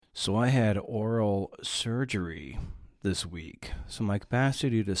So I had oral surgery this week, so my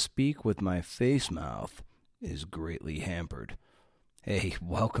capacity to speak with my face mouth is greatly hampered. Hey,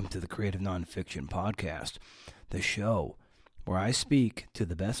 welcome to the Creative Nonfiction Podcast, the show where I speak to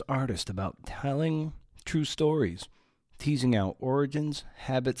the best artists about telling true stories, teasing out origins,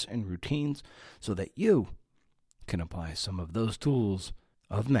 habits, and routines so that you can apply some of those tools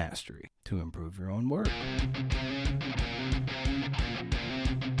of mastery to improve your own work.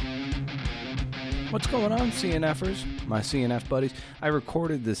 What's going on, CNFers? My CNF buddies. I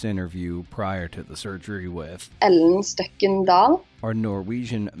recorded this interview prior to the surgery with Stokken Dahl, our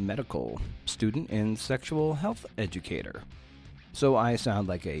Norwegian medical student and sexual health educator. So I sound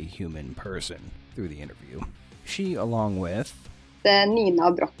like a human person through the interview. She, along with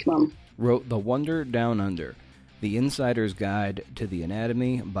Nina Brockmann, wrote The Wonder Down Under, The Insider's Guide to the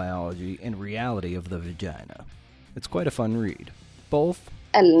Anatomy, Biology, and Reality of the Vagina. It's quite a fun read. Both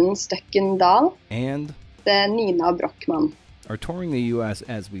Stokken Dahl and Nina Brockmann are touring the U.S.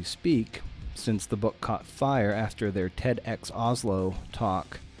 as we speak, since the book caught fire after their TEDx Oslo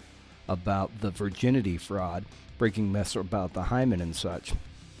talk about the virginity fraud, breaking myths about the hymen and such.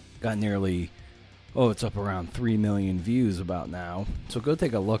 Got nearly, it's up around 3 million views about now, so go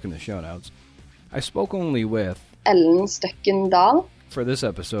take a look in the show notes. I spoke only with Stokken Dahl for this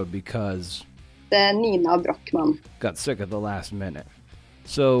episode because Nina Brockmann got sick at the last minute.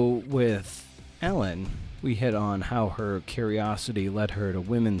 So with Ellen, we hit on how her curiosity led her to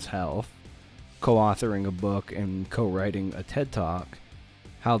women's health, co-authoring a book and co-writing a TED Talk,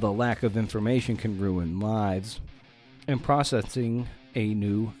 how the lack of information can ruin lives, and processing a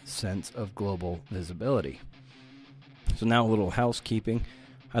new sense of global visibility. So now a little housekeeping.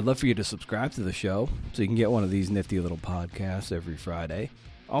 I'd love for you to subscribe to the show so you can get one of these nifty little podcasts every Friday.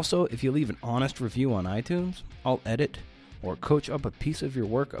 Also, if you leave an honest review on iTunes, I'll edit or coach up a piece of your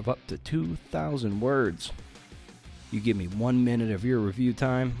work of up to 2,000 words. You give me 1 minute of your review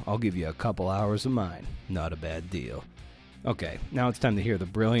time, I'll give you a couple hours of mine. Not a bad deal. Okay, now it's time to hear the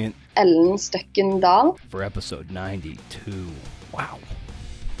brilliant Stokken Dahl for episode 92. Wow.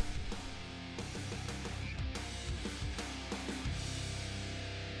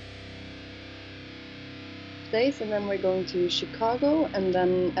 days, and then we're going to Chicago, and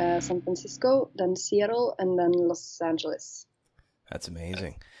then San Francisco, then Seattle, and then Los Angeles. That's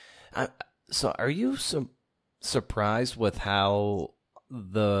amazing. So are you surprised with how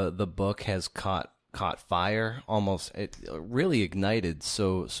the book has caught fire? Almost, it really ignited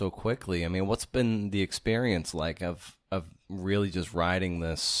so quickly. I mean, what's been the experience like of really just riding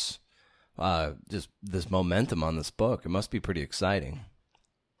this this momentum on this book? It must be pretty exciting.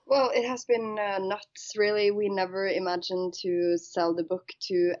 Well, it has been nuts, really. We never imagined to sell the book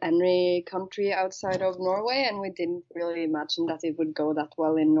to any country outside of Norway, and we didn't really imagine that it would go that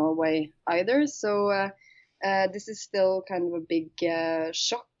well in Norway either. So this is still kind of a big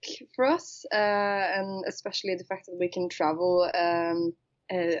shock for us, and especially the fact that we can travel.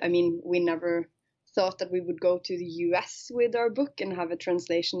 I mean, we never thought that we would go to the US with our book and have a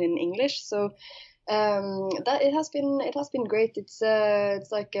translation in English. So that it has been great. It's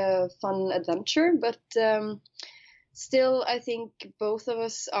like a fun adventure, but still I think both of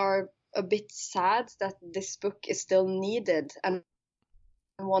us are a bit sad that this book is still needed and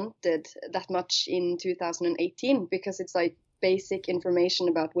wanted that much in 2018, because it's like basic information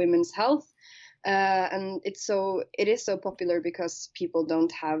about women's health, and it is so popular because people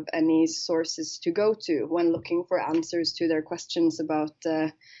don't have any sources to go to when looking for answers to their questions about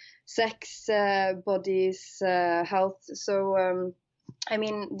sex, bodies, health. So, I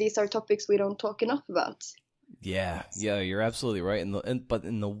mean, these are topics we don't talk enough about. Yeah, you're absolutely right. But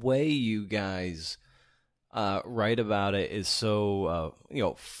in the way you guys write about it is so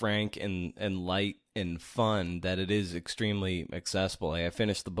frank and light and fun that it is extremely accessible. I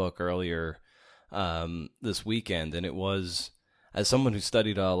finished the book earlier this weekend, and it was, as someone who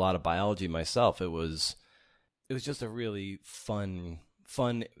studied a lot of biology myself, it was just a really fun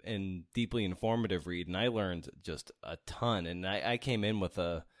and deeply informative read, and I learned just a ton. And I came in with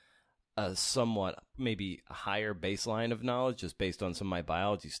a somewhat maybe a higher baseline of knowledge just based on some of my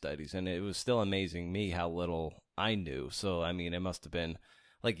biology studies, and it was still amazing me how little I knew. So I mean, it must have been,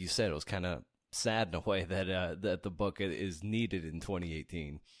 like you said, it was kind of sad in a way that the book is needed in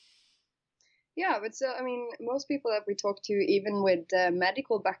 2018. Yeah, but so, I mean, most people that we talk to, even with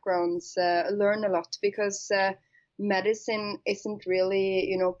medical backgrounds, learn a lot, because medicine isn't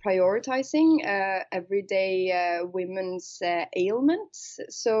really, prioritizing everyday women's ailments.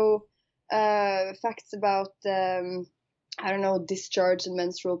 So facts about I don't know, discharge and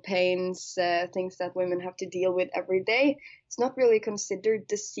menstrual pains, things that women have to deal with every day. It's not really considered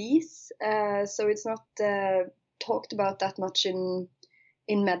disease, so it's not talked about that much in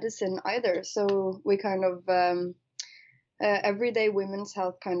medicine either. So we kind of everyday women's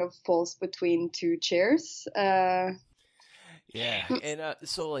health kind of falls between two chairs. Yeah, and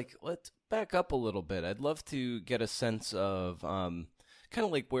so like let's back up a little bit. I'd love to get a sense of kind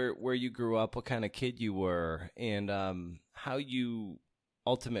of like where you grew up, what kind of kid you were, and how you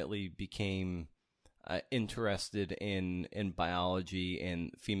ultimately became interested in biology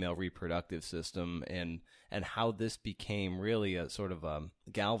and female reproductive system, and how this became really a sort of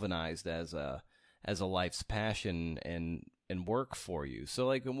galvanized as a life's passion and work for you. So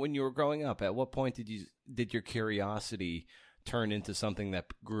like when you were growing up, at what point did your curiosity turn into something that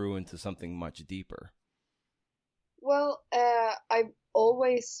grew into something much deeper? Well, I've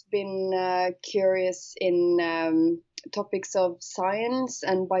always been curious in topics of science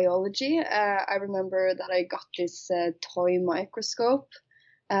and biology. I remember that I got this toy microscope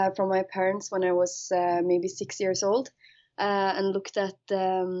from my parents when I was maybe 6 years old, and looked at,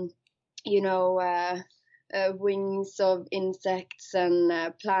 you know, wings of insects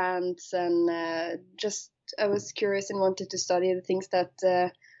and plants, and just I was curious and wanted to study the things that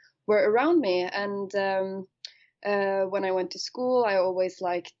were around me. And when I went to school, I always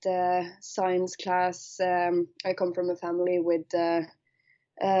liked science class. I come from a family with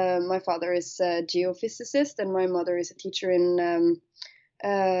my father is a geophysicist and my mother is a teacher in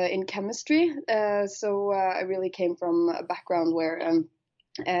chemistry. So I really came from a background where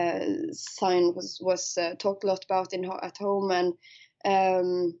science was talked a lot about at home,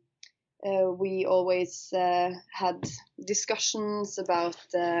 and we always had discussions about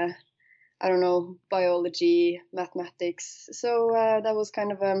I don't know, biology, mathematics. So that was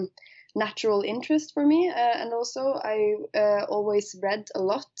kind of a natural interest for me. And also I always read a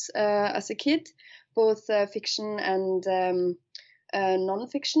lot as a kid, both fiction and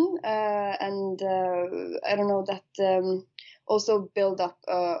non-fiction. And I don't know, that also build up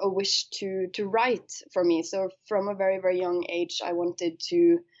a wish to write for me. So from a very, very young age, I wanted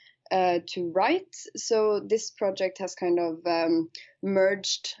to write. So this project has kind of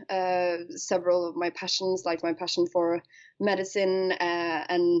merged several of my passions, like my passion for medicine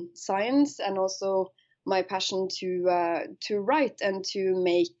and science, and also my passion to write and to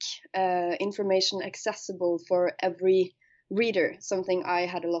make information accessible for every reader. Something I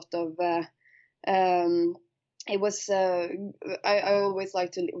had a lot of. It was I always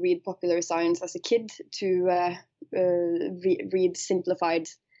liked to read popular science as a kid, to read simplified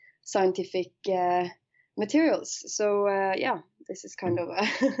scientific materials. So yeah, this is kind of a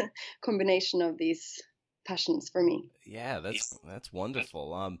combination of these passions for me. Yeah, that's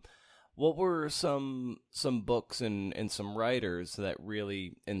wonderful. What were some books and some writers that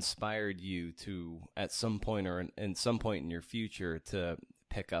really inspired you to, at some point or in some point in your future, to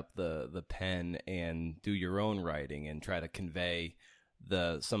pick up the pen and do your own writing and try to convey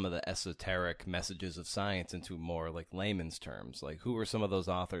some of the esoteric messages of science into more like layman's terms? Like, who were some of those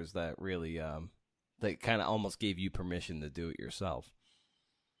authors that really that kind of almost gave you permission to do it yourself?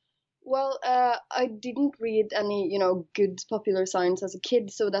 Well, I didn't read any, good popular science as a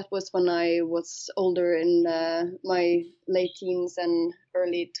kid, so that was when I was older, in my late teens and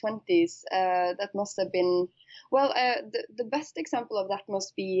early 20s. That must have been, well, the best example of that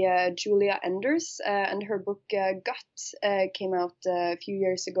must be Julia Enders, and her book Gut came out a few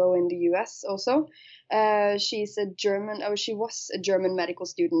years ago in the US also. She's a German, oh, she was a German medical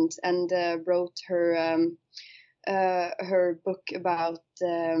student, and wrote her book about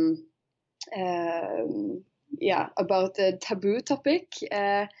about the taboo topic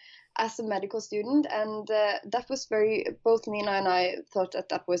as a medical student, and that was both Nina and I thought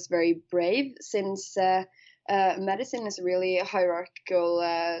that was very brave, since medicine is really a hierarchical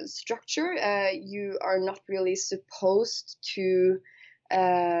structure. You are not really supposed to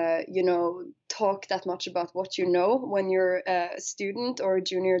talk that much about what you know when you're a student or a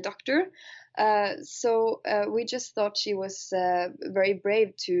junior doctor. So we just thought she was very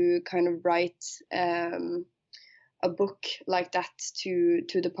brave to kind of write a book like that to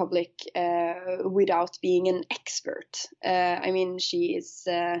the public without being an expert. I mean, she's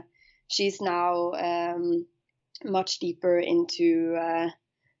now much deeper into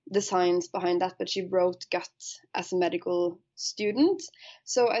the science behind that, but she wrote Gut as a medical student.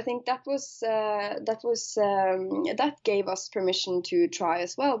 So I think that gave us permission to try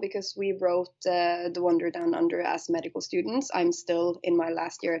as well, because we wrote The Wonder Down Under as medical students. I'm still in my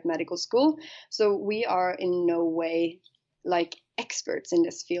last year at medical school, so we are in no way like experts in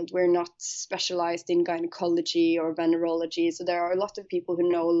this field. We're not specialized in gynecology or venerology, so there are a lot of people who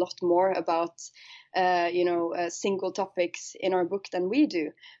know a lot more about single topics in our book than we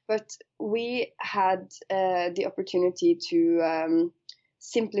do. But we had the opportunity to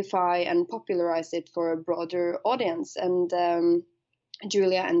simplify and popularize it for a broader audience, and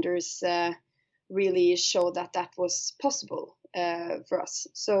Julia Enders really showed that that was possible for us.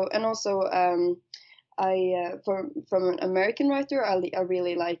 So, and also from an American writer, I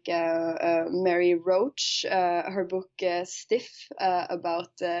really like Mary Roach, her book Stiff,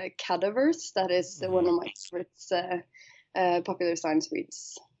 about cadavers. That is one of my favorite popular science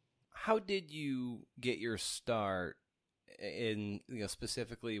reads. How did you get your start in,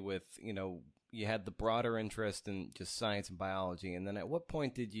 specifically with, you had the broader interest in just science and biology, and then at what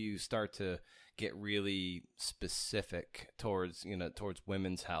point did you start to get really specific towards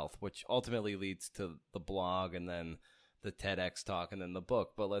women's health, which ultimately leads to the blog and then the TEDx talk and then the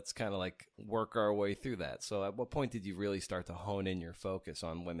book? But let's kind of like work our way through that. So at what point did you really start to hone in your focus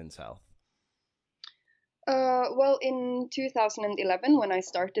on women's health? Well, in 2011, when I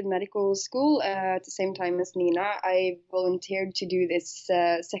started medical school, at the same time as Nina, I volunteered to do this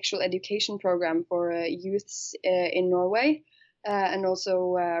sexual education program for youths in Norway, and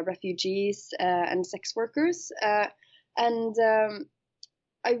also refugees and sex workers. And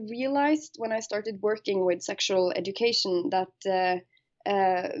I realized when I started working with sexual education that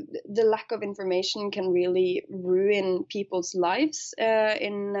the lack of information can really ruin people's lives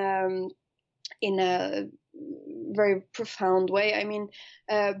in a very profound way. I mean,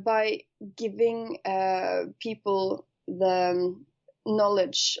 by giving people the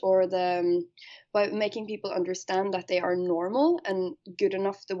knowledge, or by making people understand that they are normal and good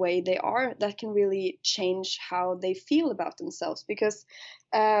enough the way they are, that can really change how they feel about themselves. Because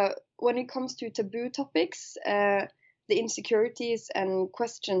when it comes to taboo topics, the insecurities and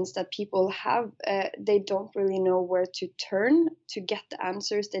questions that people have, they don't really know where to turn to get the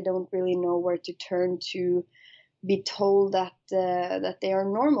answers. They don't really know where to turn to be told that they are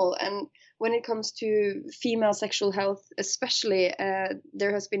normal. And when it comes to female sexual health, especially,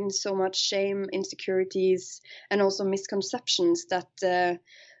 there has been so much shame, insecurities, and also misconceptions that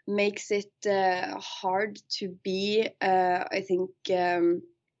makes it hard to be, I think,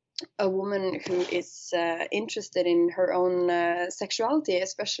 a woman who is interested in her own sexuality,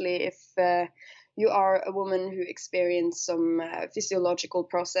 especially if you are a woman who experienced some physiological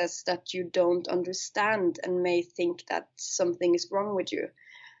process that you don't understand and may think that something is wrong with you.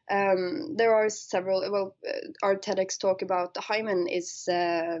 There are several, our TEDx talk about the hymen is,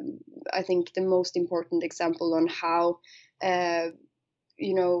 I think, the most important example on how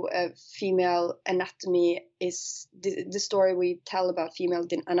female anatomy is, the story we tell about female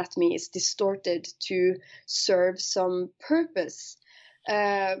anatomy is distorted to serve some purpose,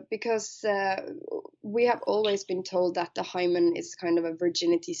 because we have always been told that the hymen is kind of a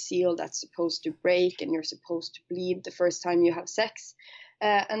virginity seal that's supposed to break and you're supposed to bleed the first time you have sex.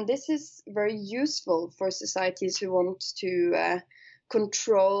 And this is very useful for societies who want to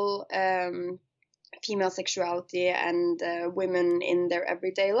control female sexuality and women in their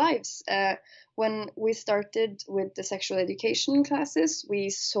everyday lives. When we started with the sexual education classes, we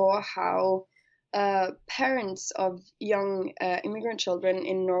saw how parents of young immigrant children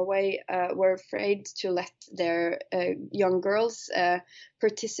in Norway were afraid to let their young girls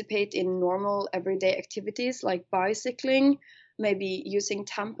participate in normal everyday activities like bicycling, maybe using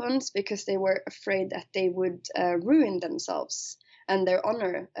tampons, because they were afraid that they would ruin themselves and their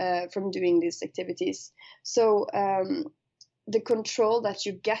honor from doing these activities. So the control that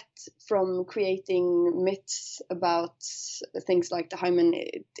you get from creating myths about things like the hymen,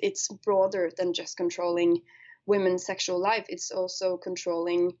 it's broader than just controlling women's sexual life. It's also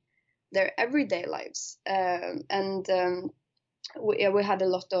controlling their everyday lives. We had a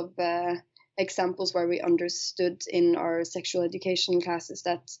lot of examples where we understood in our sexual education classes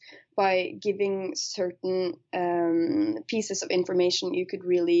that by giving certain pieces of information, you could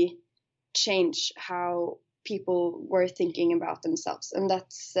really change how people were thinking about themselves. And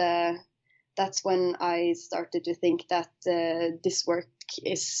that's when I started to think that this work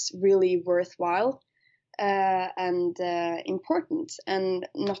is really worthwhile and important, and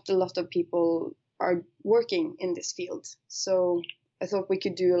not a lot of people are working in this field. So I thought we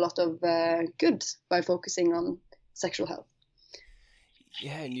could do a lot of good by focusing on sexual health.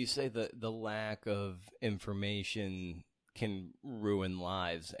 Yeah, and you say that the lack of information can ruin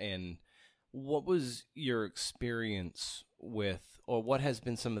lives. And what was your experience with, or what has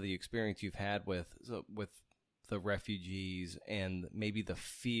been some of the experience you've had with the refugees and maybe the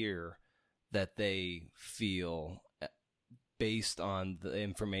fear that they feel based on the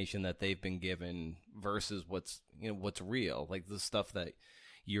information that they've been given versus what's real, like the stuff that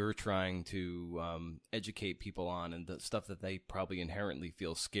you're trying to educate people on, and the stuff that they probably inherently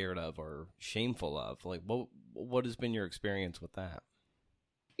feel scared of or shameful of. Like, what has been your experience with that?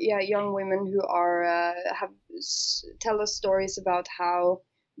 Yeah, young women who are tell us stories about how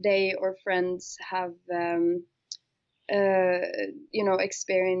they or friends have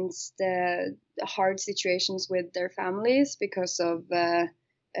experienced hard situations with their families because of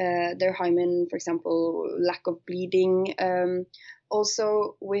their hymen, for example, lack of bleeding.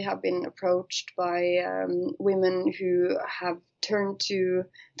 Also, we have been approached by women who have turned to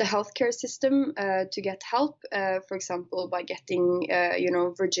the healthcare system to get help, for example, by getting,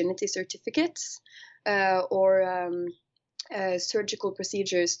 virginity certificates or surgical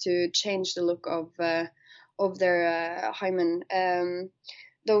procedures to change the look of their hymen.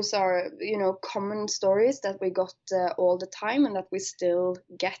 Those are, common stories that we got all the time, and that we still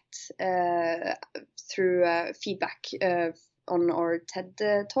get through feedback on our TED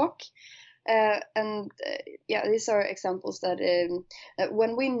talk. These are examples that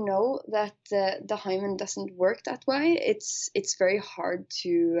when we know that the hymen doesn't work that way, it's very hard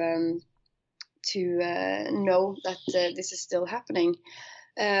to know that this is still happening.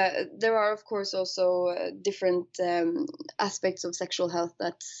 There are, of course, also different aspects of sexual health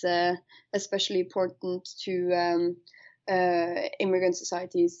that's especially important to immigrant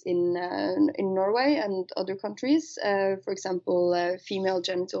societies in Norway and other countries. For example, female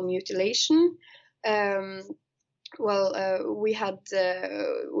genital mutilation.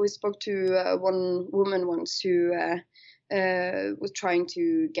 We spoke to one woman once who was trying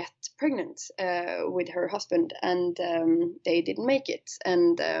to get pregnant with her husband, and they didn't make it.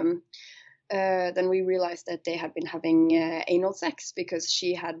 And then we realized that they had been having anal sex because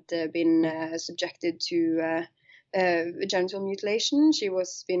she had been subjected to genital mutilation. She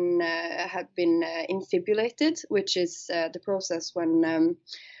had been infibulated, which is the process when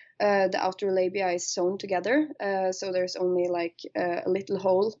the outer labia is sewn together, so there's only like a little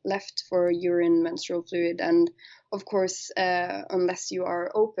hole left for urine, menstrual fluid, and of course, unless you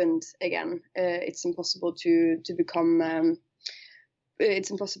are opened again, it's impossible to become.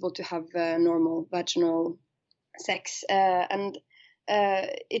 It's impossible to have normal vaginal sex, and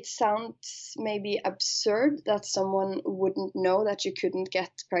it sounds maybe absurd that someone wouldn't know that you couldn't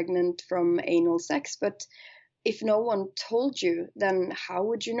get pregnant from anal sex, but if no one told you, then how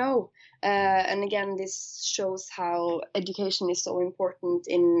would you know? And again, this shows how education is so important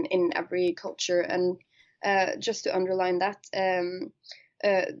in every culture. And just to underline that,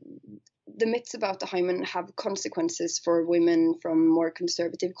 the myths about the hymen have consequences for women from more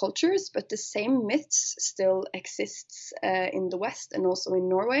conservative cultures, but the same myths still exists in the West and also in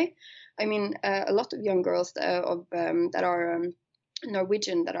Norway. I mean, a lot of young girls that are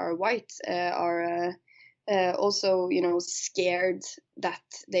Norwegian, that are white, are also, scared that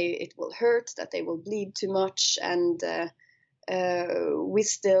it will hurt, that they will bleed too much, and we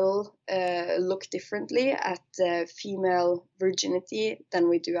still look differently at female virginity than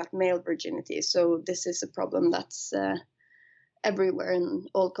we do at male virginity. So this is a problem that's everywhere in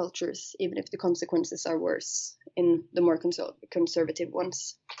all cultures, even if the consequences are worse in the more conservative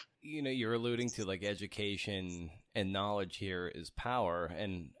ones. You're alluding to like education and knowledge here is power,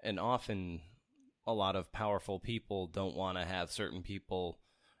 and often a lot of powerful people don't want to have certain people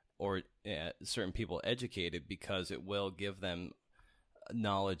educated because it will give them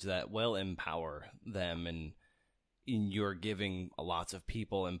knowledge that will empower them, and you're giving lots of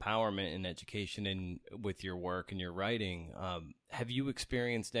people empowerment and education with your work and your writing. Have you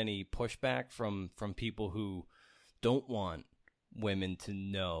experienced any pushback from people who don't want women to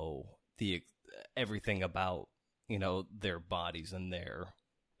know everything about their bodies and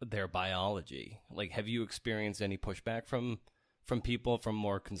their biology? Like, have you experienced any pushback from people from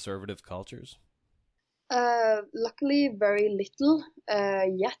more conservative cultures? Luckily, very little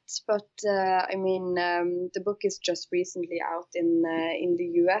yet, but the book is just recently out in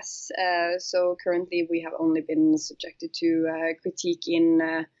the US. So currently, we have only been subjected to critique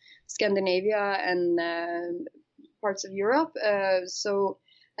in Scandinavia and parts of Europe.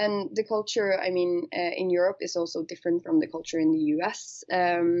 And the culture, in Europe is also different from the culture in the US.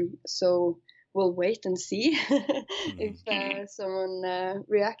 So we'll wait and see if someone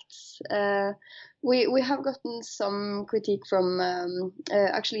reacts. We have gotten some critique from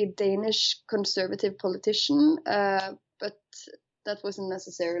actually a Danish conservative politician, but that wasn't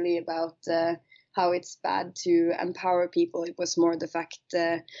necessarily about how it's bad to empower people. It was more the fact,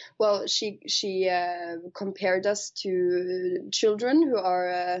 she compared us to children who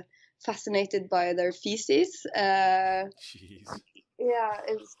are fascinated by their feces. Jeez. Yeah,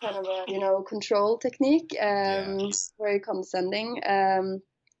 it's kind of a control technique. Yeah. Very condescending.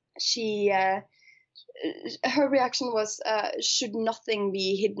 She her reaction was, should nothing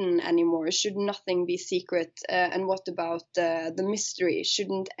be hidden anymore? Should nothing be secret? And what about the mystery?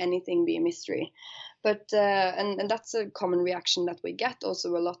 Shouldn't anything be a mystery? But and that's a common reaction that we get.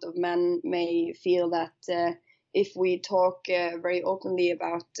 Also, a lot of men may feel that if we talk very openly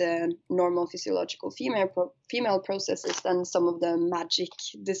about normal physiological female processes, then some of the magic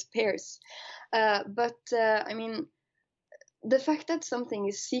disappears. But I mean, the fact that something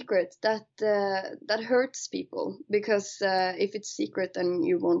is secret, that hurts people, because if it's secret, then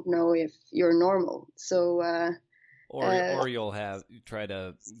you won't know if you're normal. So Or you'll try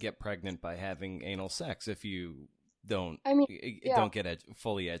to get pregnant by having anal sex if you don't I mean, yeah, don't get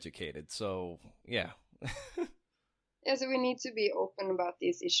fully educated. So yeah. yeah. So we need to be open about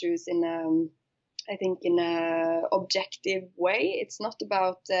these issues in I think in a objective way. It's not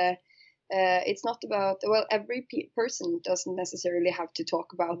about, well, every person doesn't necessarily have to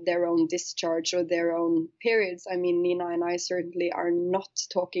talk about their own discharge or their own periods. I mean, Nina and I certainly are not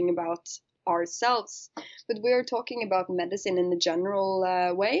talking about ourselves, but we're talking about medicine in the general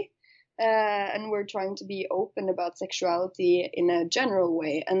way. And we're trying to be open about sexuality in a general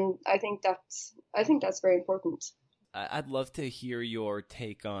way. And I think that's very important. I'd love to hear your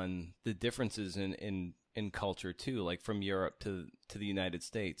take on the differences in culture too, like from Europe to the United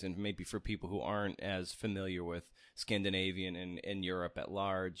States, and maybe for people who aren't as familiar with Scandinavian and Europe at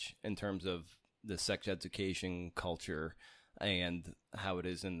large in terms of the sex education culture and how it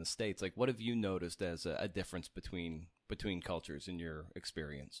is in the States. Like, what have you noticed as a difference between cultures in your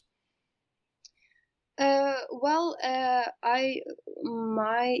experience?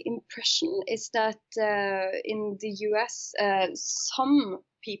 My impression is that in the US, some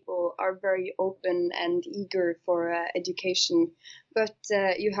people are very open and eager for education, but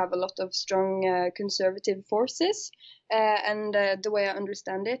you have a lot of strong conservative forces. And the way I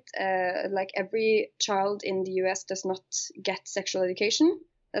understand it, like every child in the US does not get sexual education.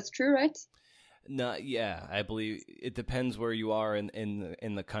 That's true, right? No, yeah, I believe it depends where you are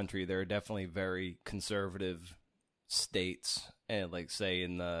in the country. There are definitely very conservative states, and like say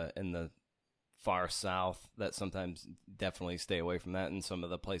in the far south, that sometimes definitely stay away from that, and some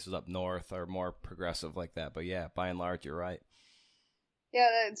of the places up north are more progressive like that. But yeah, by and large, you're right.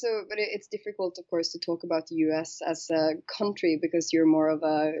 Yeah, but it's difficult, of course, to talk about the U.S. as a country because you're more of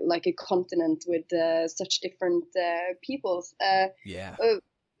a continent with such different peoples. Yeah.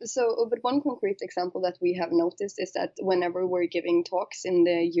 But one concrete example that we have noticed is that whenever we're giving talks in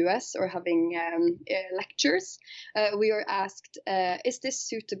the US or having lectures, we are asked, is this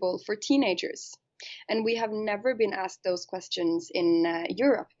suitable for teenagers? And we have never been asked those questions in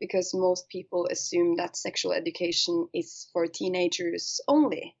Europe because most people assume that sexual education is for teenagers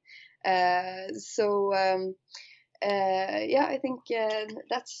only. Yeah, I think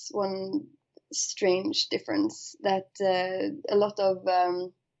that's one strange difference, that a lot of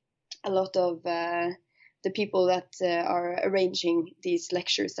the people that are arranging these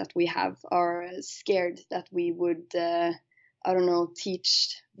lectures that we have are scared that we would, I don't know,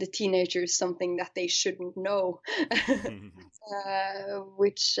 teach the teenagers something that they shouldn't know,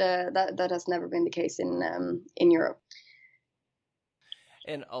 which that has never been the case in Europe.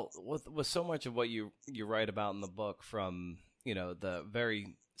 And with so much of what you write about in the book, from the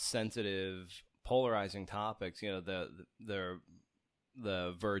very sensitive, polarizing topics,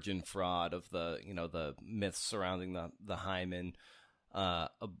 the virgin fraud of the myths surrounding the hymen,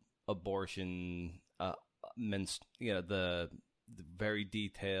 abortion, the very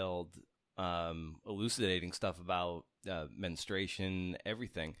detailed, elucidating stuff about menstruation,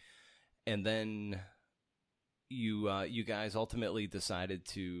 everything, and then you guys ultimately decided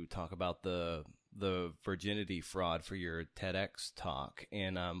to talk about the virginity fraud for your TEDx talk.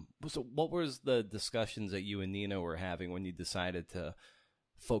 And so what was the discussions that you and Nina were having when you decided to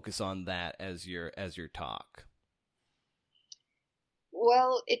focus on that as your talk?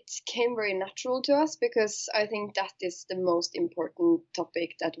 Well, it came very natural to us because I think that is the most important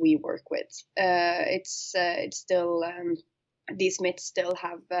topic that we work with. It's still these myths still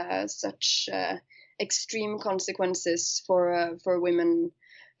have such extreme consequences for women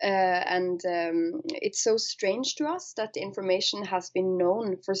and it's so strange to us that the information has been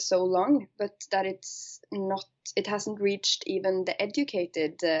known for so long, but that it hasn't reached even the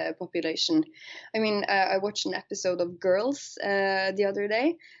educated population. I mean, I watched an episode of Girls the other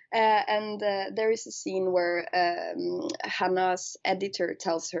day, and there is a scene where Hannah's editor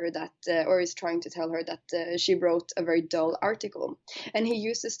tells her that, or is trying to tell her that she wrote a very dull article, and he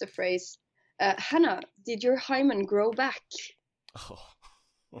uses the phrase, Hannah, did your hymen grow back? Oh.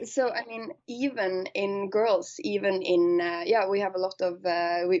 So, I mean, even in Girls, even in, we have a lot of,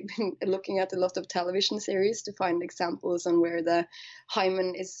 we've been looking at a lot of television series to find examples on where the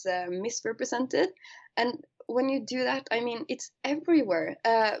hymen is misrepresented. And when you do that, I mean, it's everywhere.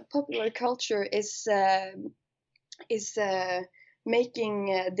 Popular culture is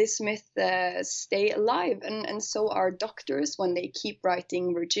making this myth stay alive, and so are doctors when they keep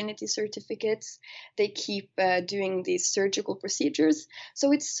writing virginity certificates, they keep doing these surgical procedures.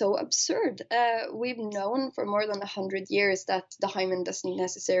 So it's so absurd. We've known for more than 100 years that the hymen doesn't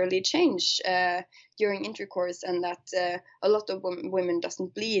necessarily change during intercourse, and that a lot of women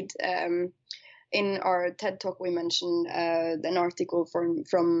doesn't bleed. In our TED Talk, we mentioned an article from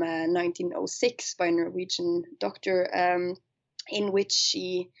 1906 by a Norwegian doctor, in which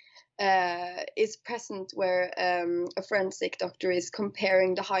she is present, where a forensic doctor is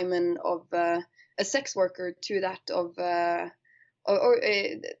comparing the hymen of a sex worker to that of,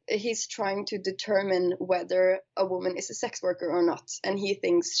 he's trying to determine whether a woman is a sex worker or not. And he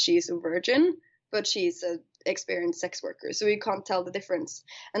thinks she's a virgin, but she's an experienced sex worker. So you can't tell the difference.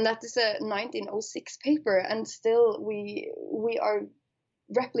 And that is a 1906 paper. And still we are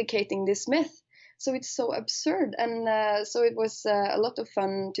replicating this myth. So it's so absurd. And so it was a lot of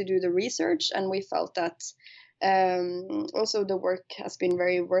fun to do the research, and we felt that also the work has been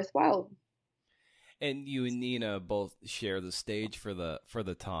very worthwhile. And you and Nina both share the stage for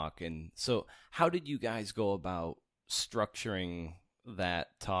the talk. And so how did you guys go about structuring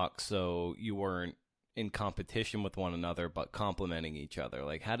that talk so you weren't in competition with one another but complementing each other?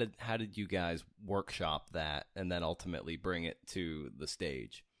 Like how did you guys workshop that and then ultimately bring it to the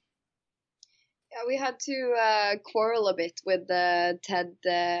stage? Yeah, we had to quarrel a bit with the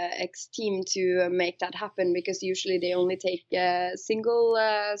TEDx team to make that happen, because usually they only take single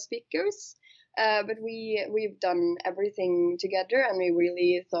speakers. But we've done everything together, and we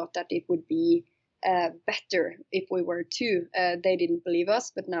really thought that it would be better if we were two. They didn't believe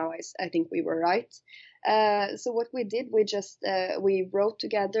us, but now I think we were right. So what we did, we wrote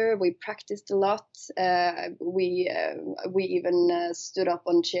together, we practiced a lot. We even stood up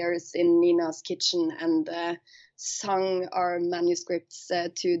on chairs in Nina's kitchen and sung our manuscripts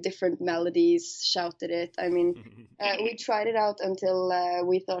to different melodies, shouted it. I mean, we tried it out until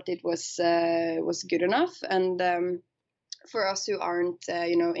we thought it was good enough. And for us who aren't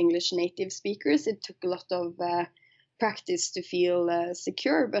English native speakers, it took a lot of practice to feel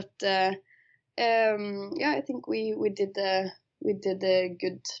secure. But I think we did a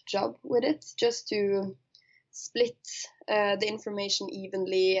good job with it, just to split the information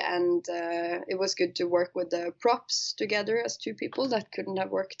evenly, and it was good to work with the props together as two people that couldn't have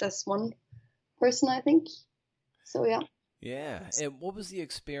worked as one person, I think. So yeah. And what was the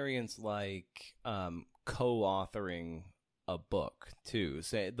experience like co-authoring a book too?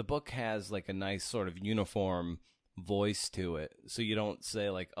 Say the book has like a nice sort of uniform voice to it, so you don't say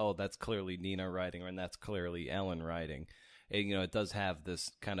like, oh, that's clearly Nina writing and that's clearly Ellen writing. And, it does have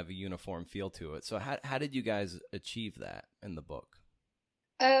this kind of a uniform feel to it. So how did you guys achieve that in the book?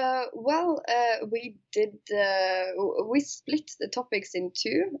 We did. We split the topics in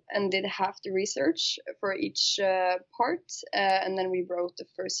two and did half the research for each part, and then we wrote the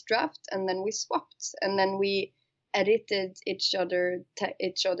first draft, and then we swapped, and then we edited each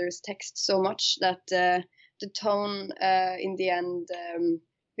other's text so much that the tone in the end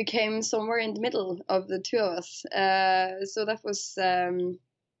became somewhere in the middle of the two of us. So that was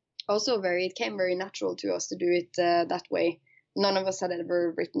also it came very natural to us to do it that way. None of us had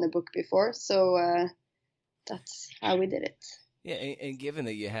ever written a book before, so that's how we did it. Yeah, and given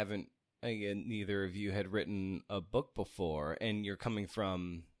that you haven't, again, neither of you had written a book before, and you're coming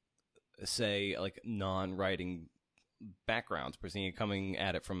from, say, like non-writing backgrounds, person, you're coming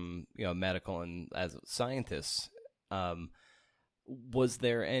at it from medical and as scientists. Was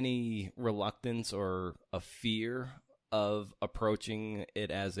there any reluctance or a fear of approaching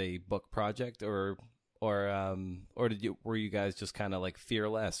it as a book project, or were you guys just kind of like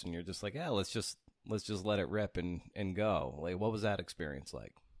fearless and you're just like, yeah, let's just let it rip and go? Like, what was that experience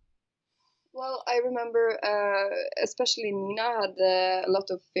like? Well, I remember, especially Nina had a lot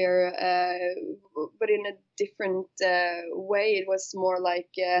of fear, but in a different way. It was more like,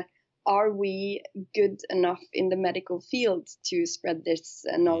 are we good enough in the medical field to spread this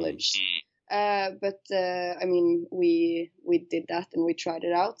knowledge? But I mean, we did that and we tried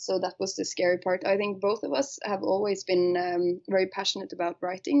it out. So that was the scary part. I think both of us have always been very passionate about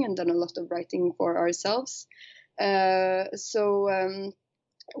writing and done a lot of writing for ourselves. So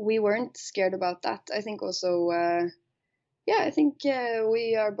we weren't scared about that. I think also, yeah, I think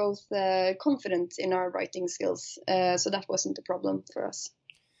we are both confident in our writing skills, so that wasn't a problem for us.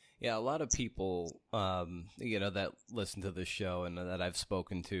 Yeah, a lot of people, that listen to this show and that I've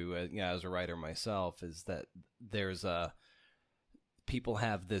spoken to, as a writer myself, is that there's a people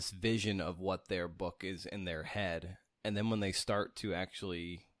have this vision of what their book is in their head, and then when they start to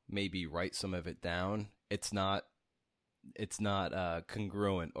actually maybe write some of it down, it's not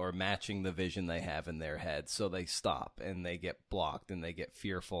congruent or matching the vision they have in their head. So they stop and they get blocked and they get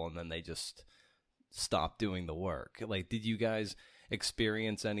fearful and then they just stop doing the work. Like, did you guys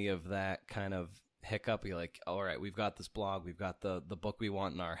experience any of that kind of hiccup? You're like, all right, we've got this blog, we've got the book we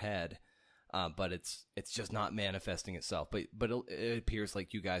want in our head, but it's just not manifesting itself. But it appears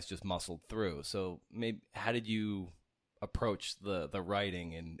like you guys just muscled through. So maybe how did you approach the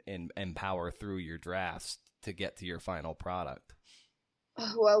writing and power through your drafts to get to your final product?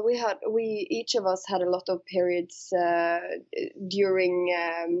 Well, we each of us had a lot of periods during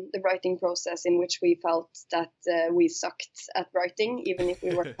the writing process in which we felt that we sucked at writing, even if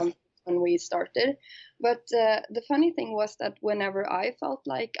we were confident when we started. But the funny thing was that whenever I felt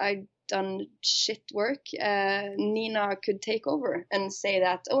like I'd done shit work, Nina could take over and say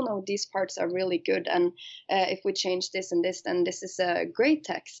that, oh no, these parts are really good, and if we change this and this, then this is a great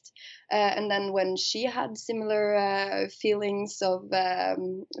text. And then when she had similar feelings of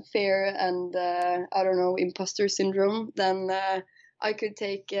fear and I don't know, imposter syndrome, then I could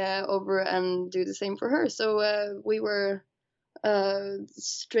take over and do the same for her. So we were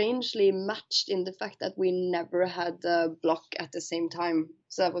strangely matched in the fact that we never had a block at the same time.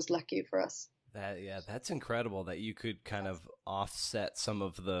 So that was lucky for us. That's incredible that you could kind of offset some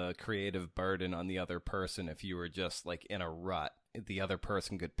of the creative burden on the other person. If you were just like in a rut, the other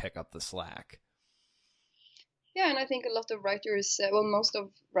person could pick up the slack. Yeah, and I think a lot of writers, well, most of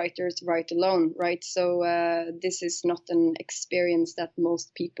writers write alone, right? So this is not an experience that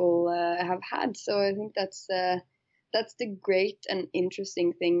most people have had. So I think that's the great and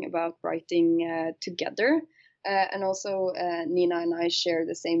interesting thing about writing together. And also, Nina and I share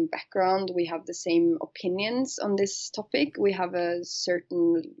the same background. We have the same opinions on this topic. We have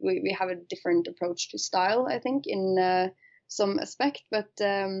we have a different approach to style, I think, in some aspect. But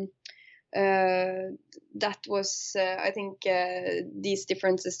that was, I think, these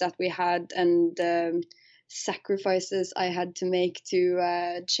differences that we had and sacrifices I had to make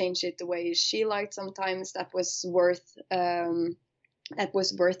to change it the way she liked sometimes, that was worth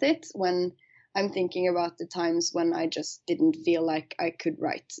it when I'm thinking about the times when I just didn't feel like I could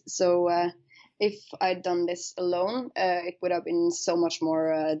write. So if I'd done this alone, it would have been so much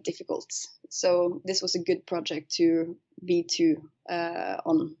more difficult. So this was a good project to be two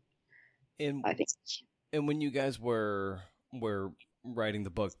on, And I think. and when you guys were writing the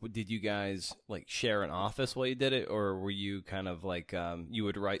book, did you guys like share an office while you did it, or were you kind of like you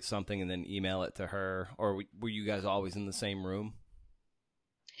would write something and then email it to her, or were you guys always in the same room?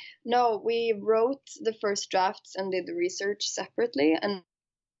 No, we wrote the first drafts and did the research separately, and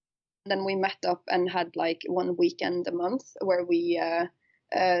then we met up and had like one weekend a month where we,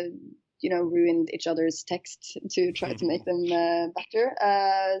 ruined each other's text to try to make them better.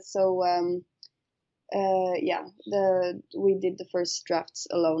 Yeah, we did the first drafts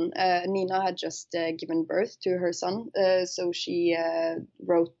alone. Nina had just given birth to her son, so she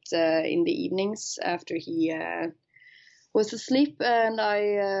wrote in the evenings after he was asleep, and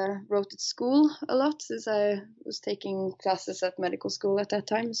I wrote at school a lot since I was taking classes at medical school at that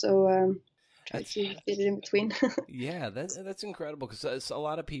time. So tried That's to fit it in between. Yeah, that's incredible because a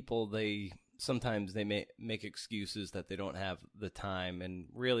lot of people they sometimes they may make excuses that they don't have the time, and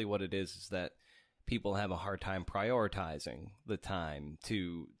really what it is that people have a hard time prioritizing the time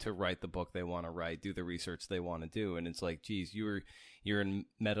to write the book they want to write, do the research they want to do, and it's like, geez, you're in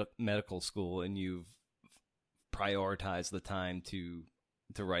medical school and you've prioritized the time to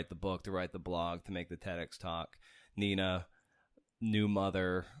write the book, to write the blog, to make the TEDx talk. Nina, new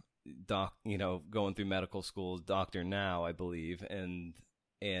mother, going through medical school, doctor now, I believe, and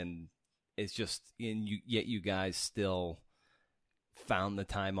it's just yet you guys still found the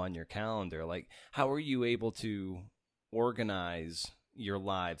time on your calendar. Like, how are you able to organize your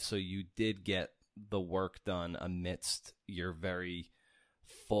lives, so you did get the work done amidst your very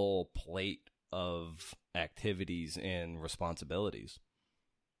full plate of activities and responsibilities.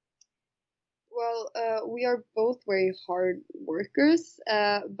 Well, we are both very hard workers,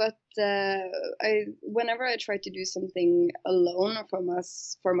 but whenever I try to do something alone or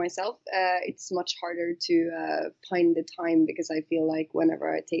for myself, it's much harder to find the time because I feel like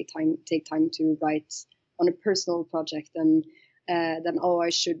whenever I take time to write on a personal project, then oh, I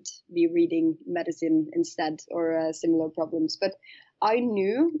should be reading medicine instead or similar problems. But I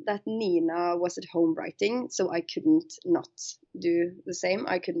knew that Nina was at home writing, so I couldn't not do the same.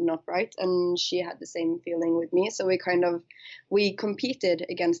 I could not write, and she had the same feeling with me. So we competed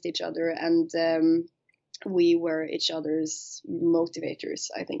against each other, and we were each other's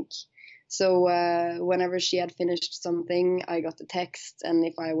motivators, I think. So whenever she had finished something, I got a text, and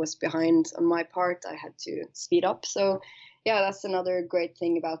if I was behind on my part, I had to speed up. So yeah, that's another great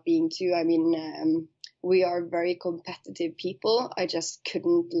thing about being two. I mean, we are very competitive people. I just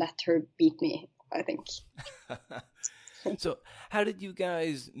couldn't let her beat me, I think. So, how did you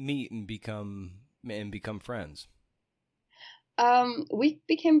guys meet and become friends? We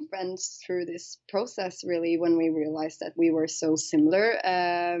became friends through this process, really, when we realized that we were so similar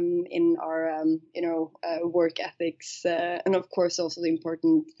in our, work ethics, and of course also the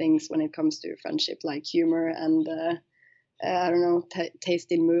important things when it comes to friendship, like humor and I don't know,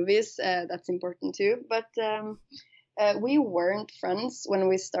 taste in movies. That's important too. But we weren't friends when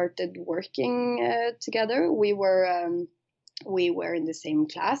we started working together. We were in the same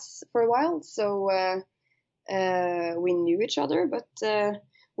class for a while, so we knew each other, but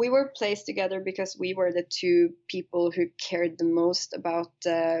we were placed together because we were the two people who cared the most about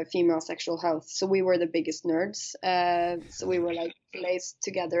female sexual health. So we were the biggest nerds. So we were like placed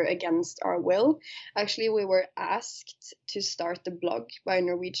together against our will. Actually, we were asked to start a blog by a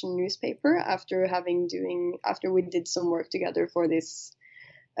Norwegian newspaper after we did some work together for this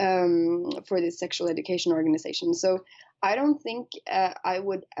sexual education organization. So I don't think I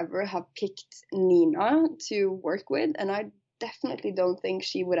would ever have picked Nina to work with, and I definitely don't think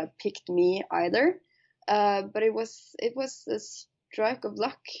she would have picked me either. But it was a strike of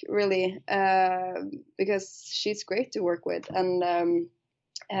luck, really, because she's great to work with, and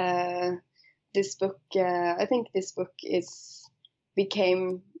this book, I think this book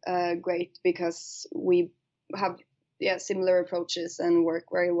became great because we have similar approaches and work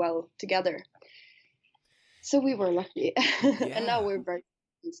very well together. So we were lucky. Yeah. And now we're very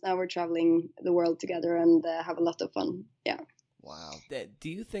now we're traveling the world together and have a lot of fun. Yeah. Wow. Do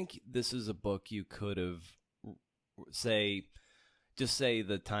you think this is a book you could have, say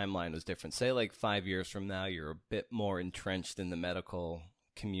the timeline was different? Say like 5 years from now, you're a bit more entrenched in the medical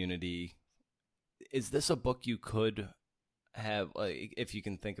community. Is this a book you could have, like, if you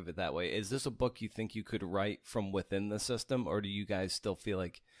can think of it that way, is this a book you think you could write from within the system, or do you guys still feel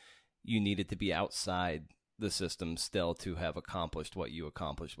like you needed to be outside the system still to have accomplished what you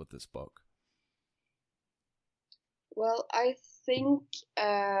accomplished with this book? Well, I think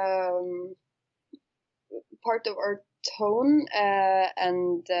part of our tone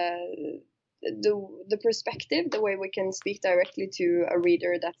and the perspective, the way we can speak directly to a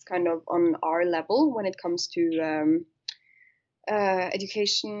reader that's kind of on our level when it comes to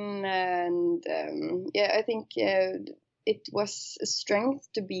education, and I think it was a strength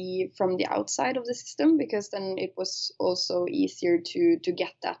to be from the outside of the system, because then it was also easier to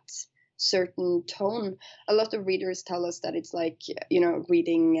get that certain tone. A lot of readers tell us that it's like,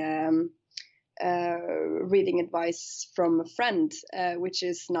 reading advice from a friend, which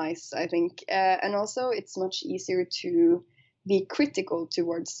is nice, I think. And also it's much easier to be critical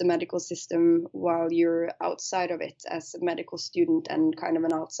towards the medical system while you're outside of it as a medical student and kind of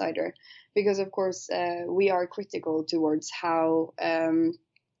an outsider, because of course we are critical towards how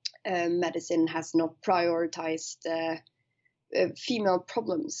medicine has not prioritized female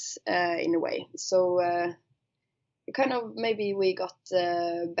problems in a way. So kind of maybe we got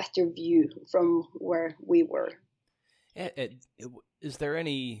a better view from where we were. Is there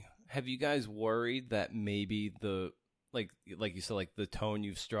any, have you guys worried that maybe the, like you said, like the tone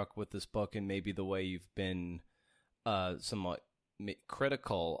you've struck with this book and maybe the way you've been somewhat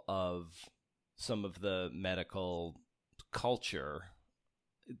critical of some of the medical culture,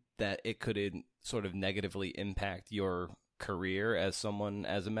 that it could sort of negatively impact your career as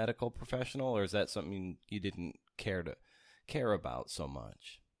a medical professional, or is that something you didn't care about so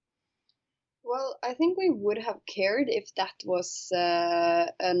much? Well, I think we would have cared if that was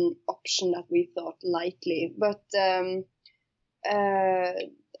an option that we thought lightly. But I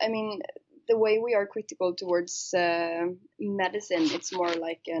mean, the way we are critical towards medicine, it's more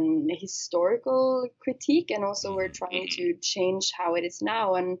like an historical critique, and also we're trying to change how it is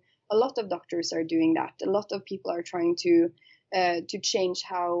now. And a lot of doctors are doing that. A lot of people are trying to change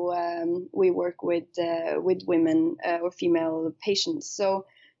how we work with women or female patients. So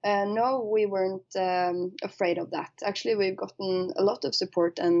no, we weren't afraid of that. Actually, we've gotten a lot of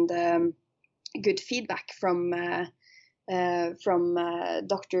support and good feedback from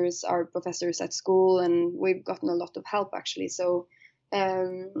doctors, our professors at school, and we've gotten a lot of help actually. So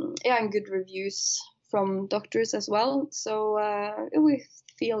yeah, and good reviews from doctors as well. So we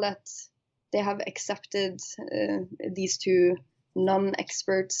feel that they have accepted these two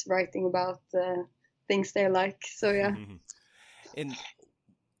non-experts writing about things they like. So yeah. And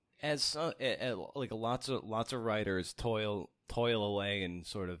as like lots of writers toil away in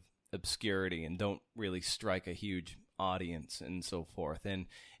sort of obscurity and don't really strike a huge audience and so forth, and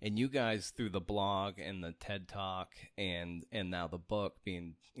you guys, through the blog and the TED Talk and now the book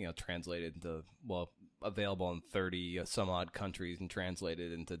being translated into, well, available in 30 some odd countries and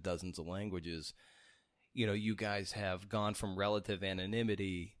translated into dozens of languages, you guys have gone from relative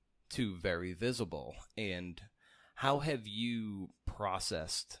anonymity to very visible. And how have you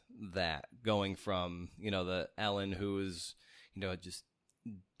processed that, going from the Ellen who is just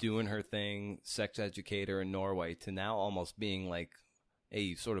doing her thing, sex educator in Norway, to now almost being like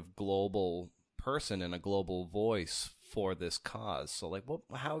a sort of global person and a global voice for this cause? So like,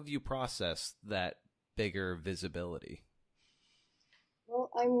 how have you processed that bigger visibility? Well,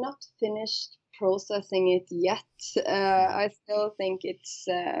 I'm not finished processing it yet. I still think it's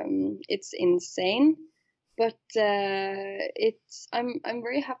insane, but I'm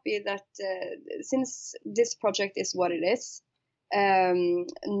very happy that since this project is what it is,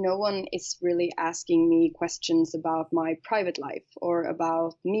 no one is really asking me questions about my private life or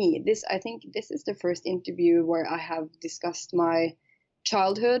about me. I think this is the first interview where I have discussed my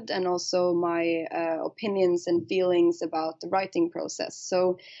childhood and also my opinions and feelings about the writing process.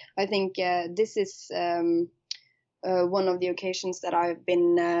 So I think this is one of the occasions that I've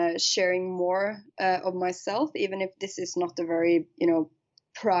been sharing more of myself, even if this is not a very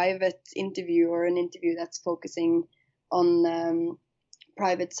private interview or an interview that's focusing on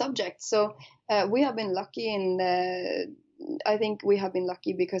private subjects. So we have been lucky I think we have been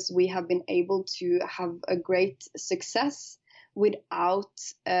lucky because we have been able to have a great success without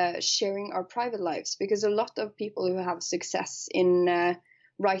sharing our private lives, because a lot of people who have success in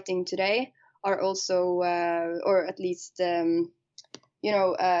writing today are also or at least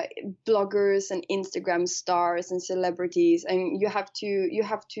bloggers and Instagram stars and celebrities, and you have to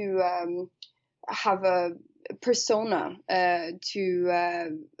have a persona to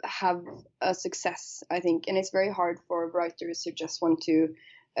have a success, I think. And it's very hard for writers who just want to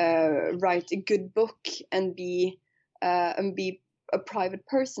write a good book and be a private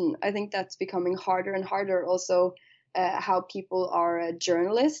person. I think that's becoming harder and harder. Also, how people are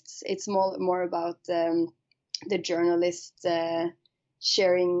journalists. It's more about the journalist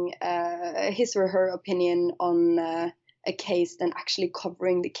sharing his or her opinion on a case than actually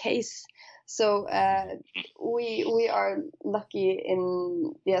covering the case. So we are lucky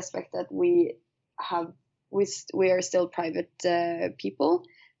in the aspect that we are still private people.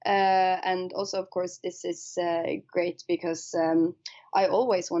 And also, of course, this is great because I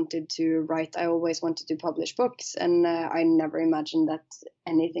always wanted to write. I always wanted to publish books, and I never imagined that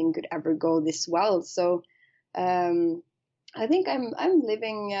anything could ever go this well. So I think I'm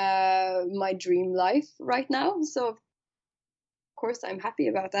living my dream life right now. So of course, I'm happy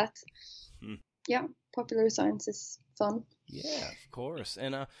about that. Yeah, popular science is fun. Yeah, of course.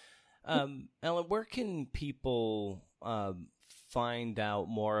 And Ellen, where can people find out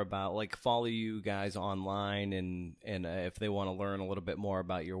more about, like, follow you guys online, and if they want to learn a little bit more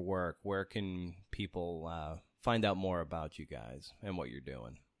about your work, where can people find out more about you guys and what you're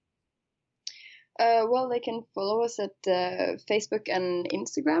doing? Well, they can follow us at Facebook and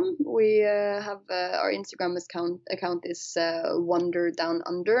Instagram. We have our Instagram account is Wonder Down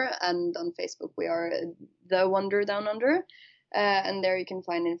Under, and on Facebook we are The Wonder Down Under, and there you can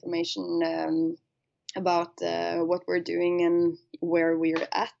find information about what we're doing and where we're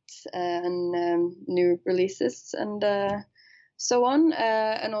at, and new releases and so on.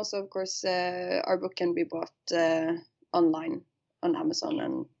 And also, of course, our book can be bought online on Amazon,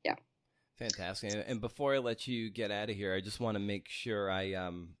 and yeah. Fantastic. And before I let you get out of here, I just want to make sure I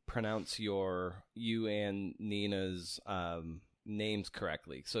pronounce you and Nina's names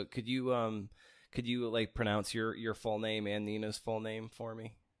correctly. So could you like pronounce your full name and Nina's full name for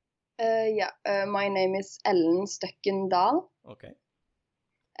me? Yeah. My name is Ellen Stokken Dahl. Okay.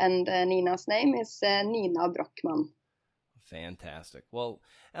 And Nina's name is Nina Brockman. Fantastic. Well,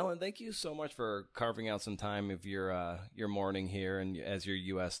 Ellen, thank you so much for carving out some time of your morning here and as your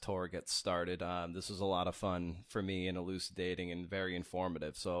U.S. tour gets started. This was a lot of fun for me and elucidating and very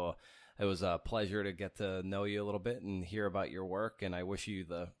informative. So it was a pleasure to get to know you a little bit and hear about your work. And I wish you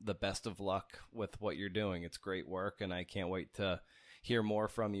the best of luck with what you're doing. It's great work, and I can't wait to hear more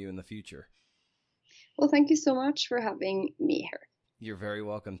from you in the future. Well, thank you so much for having me here. You're very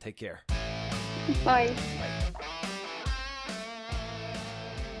welcome. Take care. Bye.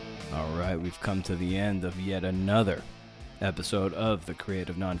 All right, we've come to the end of yet another episode of the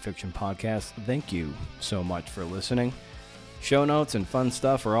Creative Nonfiction Podcast. Thank you so much for listening. Show notes and fun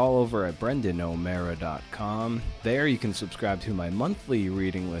stuff are all over at brendano'mara.com. There you can subscribe to my monthly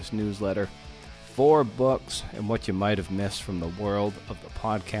reading list newsletter, 4 books and what you might have missed from the world of the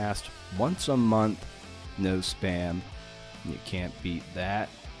podcast. Once a month, no spam. You can't beat that.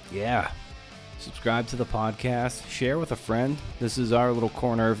 Yeah. Subscribe to the podcast. Share with a friend. This is our little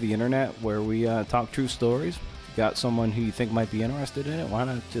corner of the internet where we talk true stories. If you got someone who you think might be interested in it, why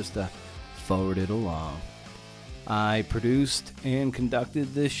not just forward it along? I produced and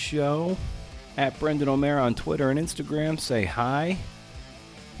conducted this show at Brendan O'Mara on Twitter and Instagram. Say hi.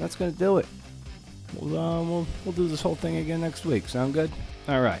 That's going to do it. We'll do this whole thing again next week. Sound good?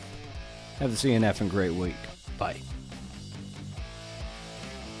 All right. Have a CNF and great week. Bye.